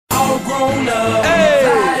grown up.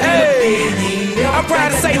 I'm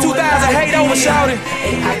proud to say 2000 hate over, shouting.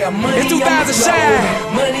 It's 2000 shine.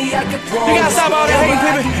 You gotta stop all that hating,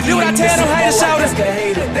 people. Do what I tell them haters, shouting. Is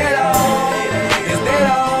that all? Is that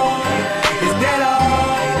all? Is that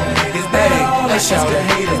all? Is that all? Is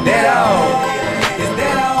that all? Is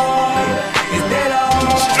that all? Is that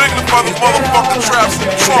all? Strictly for the motherfucking traps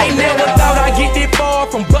and trucks. They never thought I'd get this far.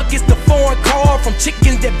 From buckets to foreign car, from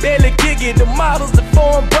chickens that barely kick it, the models to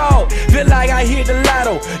foreign broad. Feel like I hit the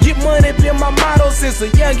lotto. Get money been my motto since a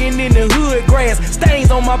youngin' in the hood. Grass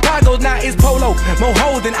stains on my pockets, now it's polo. More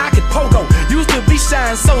hoes than I could pogo. Used to be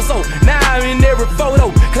shine so-so, now I'm in every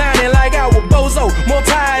photo. Clowning like I was bozo. More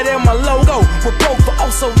tired than my logo. We're broke for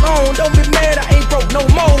oh so long. Don't be mad, I ain't broke no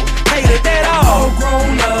more. Hated that all. All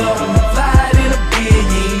grown up, fly in a big.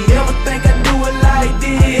 You ain't never think I do it like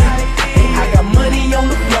this. I got money on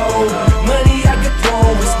the floor, money I can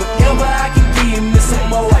throw. It's whatever I can give me some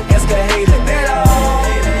more. I ask a hater, is that all?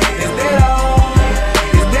 Is that all?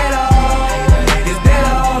 Is that all? Is that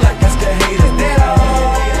all? I ask a hater, is that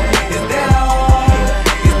all? Is that all?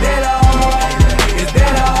 Is that all? Is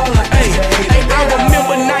that all? I ask a hater, I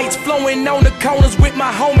remember nights flowing on the corners with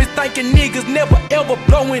my homies, thinking niggas never ever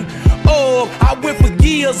blowing up. I went for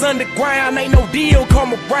years underground, ain't no deal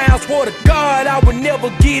come around. Swore to God I would never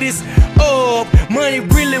get this up. Money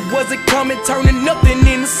really wasn't coming, turning nothing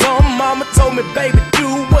into something. Mama told me, baby, do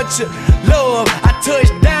what you love. I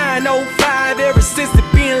touched down 05, ever since it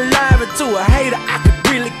being live. And to a hater, I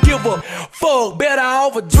could really give a fuck. Better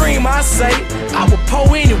off a dream, I say. I would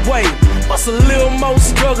pour anyway. Bust a little more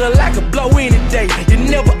struggle, I could blow any day. You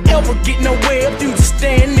never ever get nowhere if you just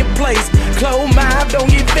stand in place. Close my eyes, don't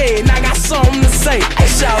get fed, and I got something to say. Hey,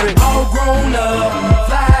 shout it. all grown up,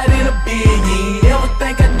 fly in a big. You ain't never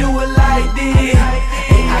think I do it like this.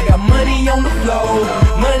 I got money on the floor,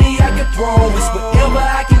 money I can throw. It's whatever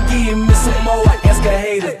I can give me some more. I ask a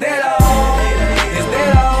hater, is that all? Is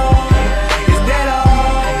that all? Is that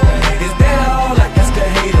all? Is that all? I ask a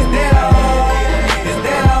hater, is that all? Is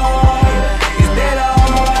that all? Is that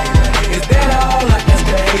all? Is that all? I ask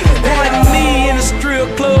a hater, is that all? Me in the strip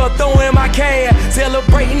club throwing my cash,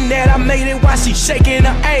 celebrating that I made it while she shaking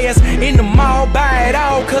her ass. In the mall, buy it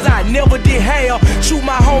all, cause I never did have. Shoot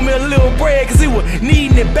my homie a little bread, cause he was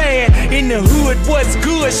needing it bad. In the hood, what's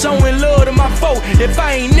good? Showing love to my folk. If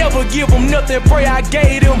I ain't never give them nothing, pray I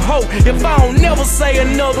gave them hope. If I don't never say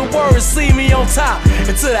another word, see me on top.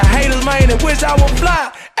 And to the haters, man, that wish I would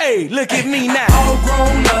fly. Hey, look at me now. All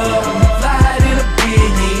grown up, fly in a big.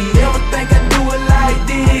 You ain't never think I